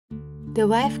The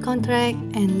Wife Contract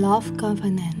and Love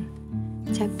Covenant,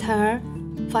 Chapter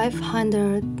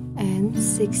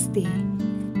 560.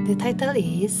 The title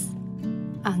is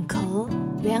Uncle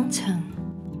Liangcheng.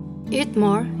 Eat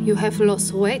more, you have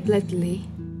lost weight lately.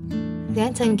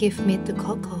 Liangcheng gave me the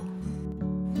cocoa.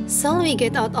 Shall we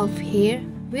get out of here?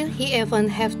 Will he even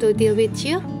have to deal with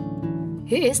you?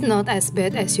 He is not as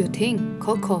bad as you think,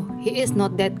 Coco. He is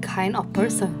not that kind of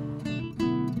person.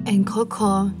 And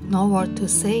Coco, no word to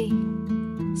say.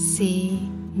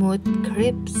 She mood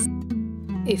creeps.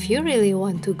 If you really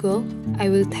want to go, I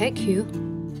will take you.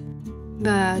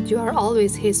 But you are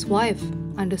always his wife,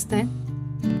 understand?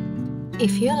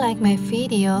 If you like my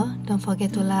video, don't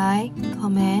forget to like,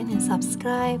 comment, and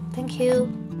subscribe. Thank you.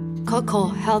 Coco,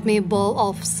 help me bowl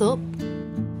of soup.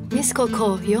 Miss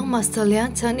Coco, young Master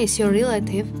Liangcheng is your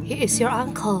relative. He is your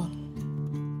uncle.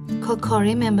 Coco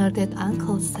remembered that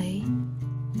uncle say,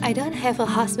 I don't have a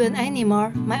husband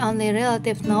anymore. My only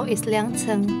relative now is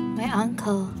Liangcheng, my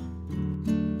uncle.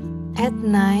 At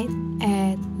night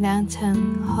at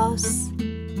Liangcheng's house.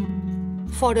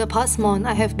 For the past month,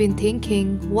 I have been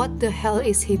thinking, what the hell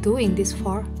is he doing this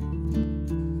for?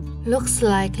 Looks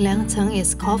like Liangcheng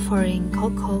is covering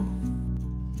Coco.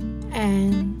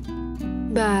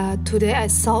 But today I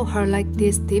saw her like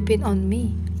this dipping on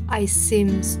me. I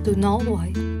seems to know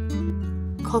why.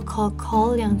 Coco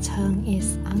called Liangcheng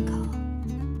his uncle.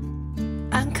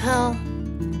 Uncle!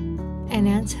 And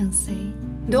Liangcheng said,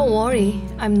 don't worry,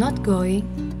 I'm not going.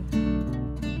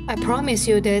 I promise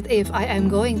you that if I am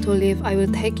going to leave, I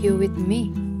will take you with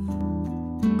me.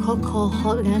 Coco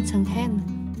held Liangcheng's hand.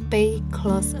 Pay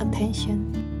close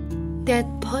attention. That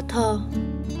photo,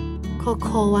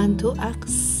 Coco want to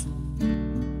ask.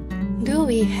 Do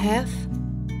we have?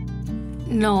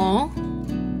 No.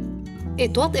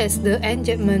 It was at the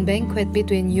engagement banquet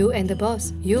between you and the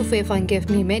boss. You even gave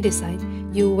me medicine.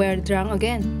 You were drunk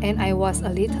again, and I was a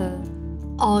little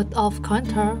out of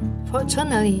control.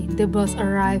 Fortunately, the boss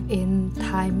arrived in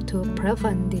time to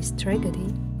prevent this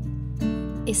tragedy.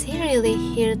 Is he really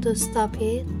here to stop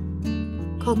it?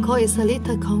 Coco is a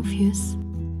little confused.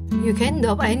 You can't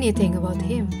doubt anything about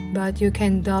him, but you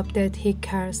can doubt that he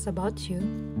cares about you.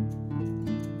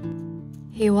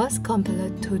 He was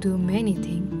compelled to do many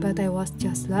things, but I was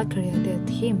just luckier than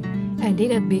him and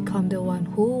didn't become the one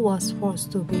who was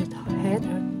forced to beat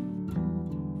Heather.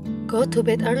 Go to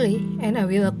bed early, and I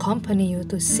will accompany you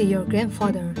to see your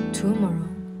grandfather tomorrow.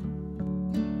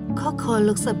 Coco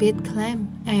looks a bit calm,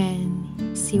 and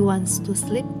she wants to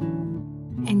sleep.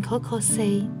 And Coco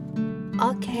say,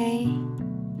 okay.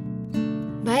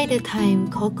 By the time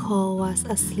Coco was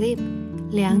asleep,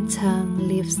 Liangcheng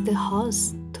leaves the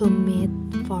house to meet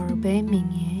for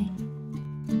Bemingye.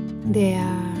 They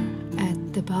are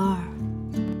at the bar.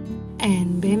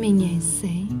 And Bemingye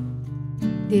say,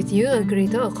 did you agree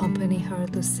to accompany her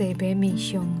to see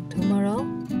Bemingye tomorrow?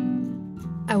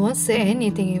 I won't say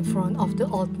anything in front of the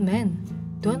old man.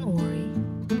 Don't worry.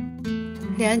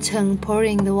 Liangcheng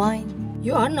pouring the wine.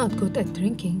 You are not good at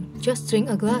drinking. Just drink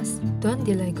a glass. Don't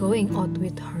delay going out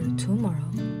with her tomorrow.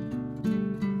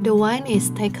 The wine is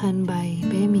taken by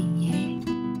Bemingye.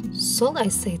 Shall I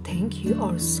say thank you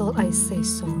or shall I say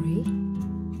sorry?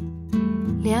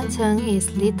 Liangcheng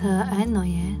is little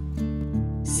annoyed.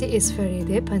 She is very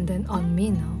dependent on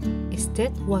me now. Is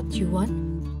that what you want?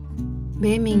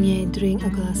 Bemingye drink a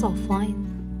glass of wine.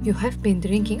 You have been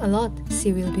drinking a lot.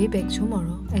 She will be back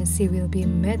tomorrow and she will be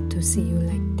mad to see you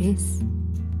like this.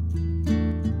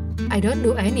 I don't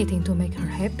do anything to make her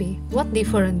happy. What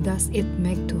difference does it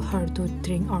make to her to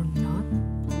drink or not?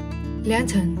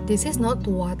 Liangcheng, this is not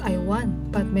what I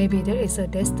want, but maybe there is a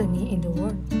destiny in the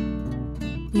world.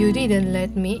 You didn't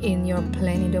let me in your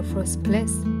plan in the first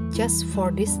place, just for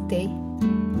this day.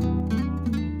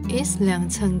 Is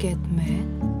Liangcheng get mad?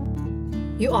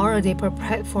 You already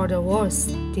prepared for the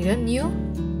worst, didn't you?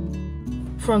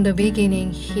 From the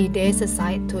beginning, he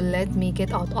decided to let me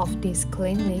get out of this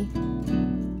cleanly.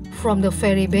 From the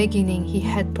very beginning, he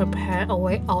had prepared a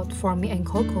way out for me and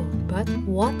Coco. But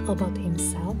what about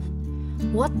himself?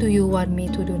 What do you want me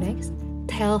to do next?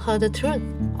 Tell her the truth,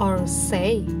 or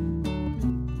say,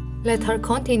 let her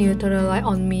continue to rely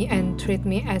on me and treat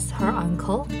me as her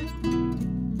uncle?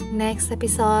 Next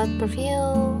episode,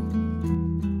 preview.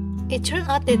 It turned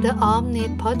out that the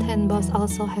omnipotent boss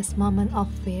also has moments of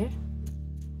fear.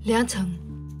 Liangcheng,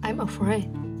 I'm afraid.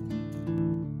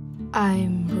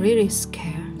 I'm really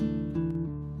scared.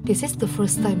 This is the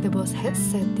first time the boss has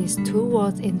said these two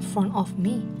words in front of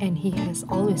me, and he has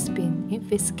always been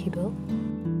invisible.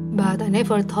 But I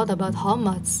never thought about how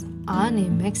much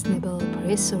unimaginable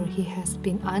pressure he has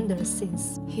been under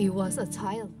since he was a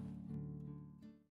child.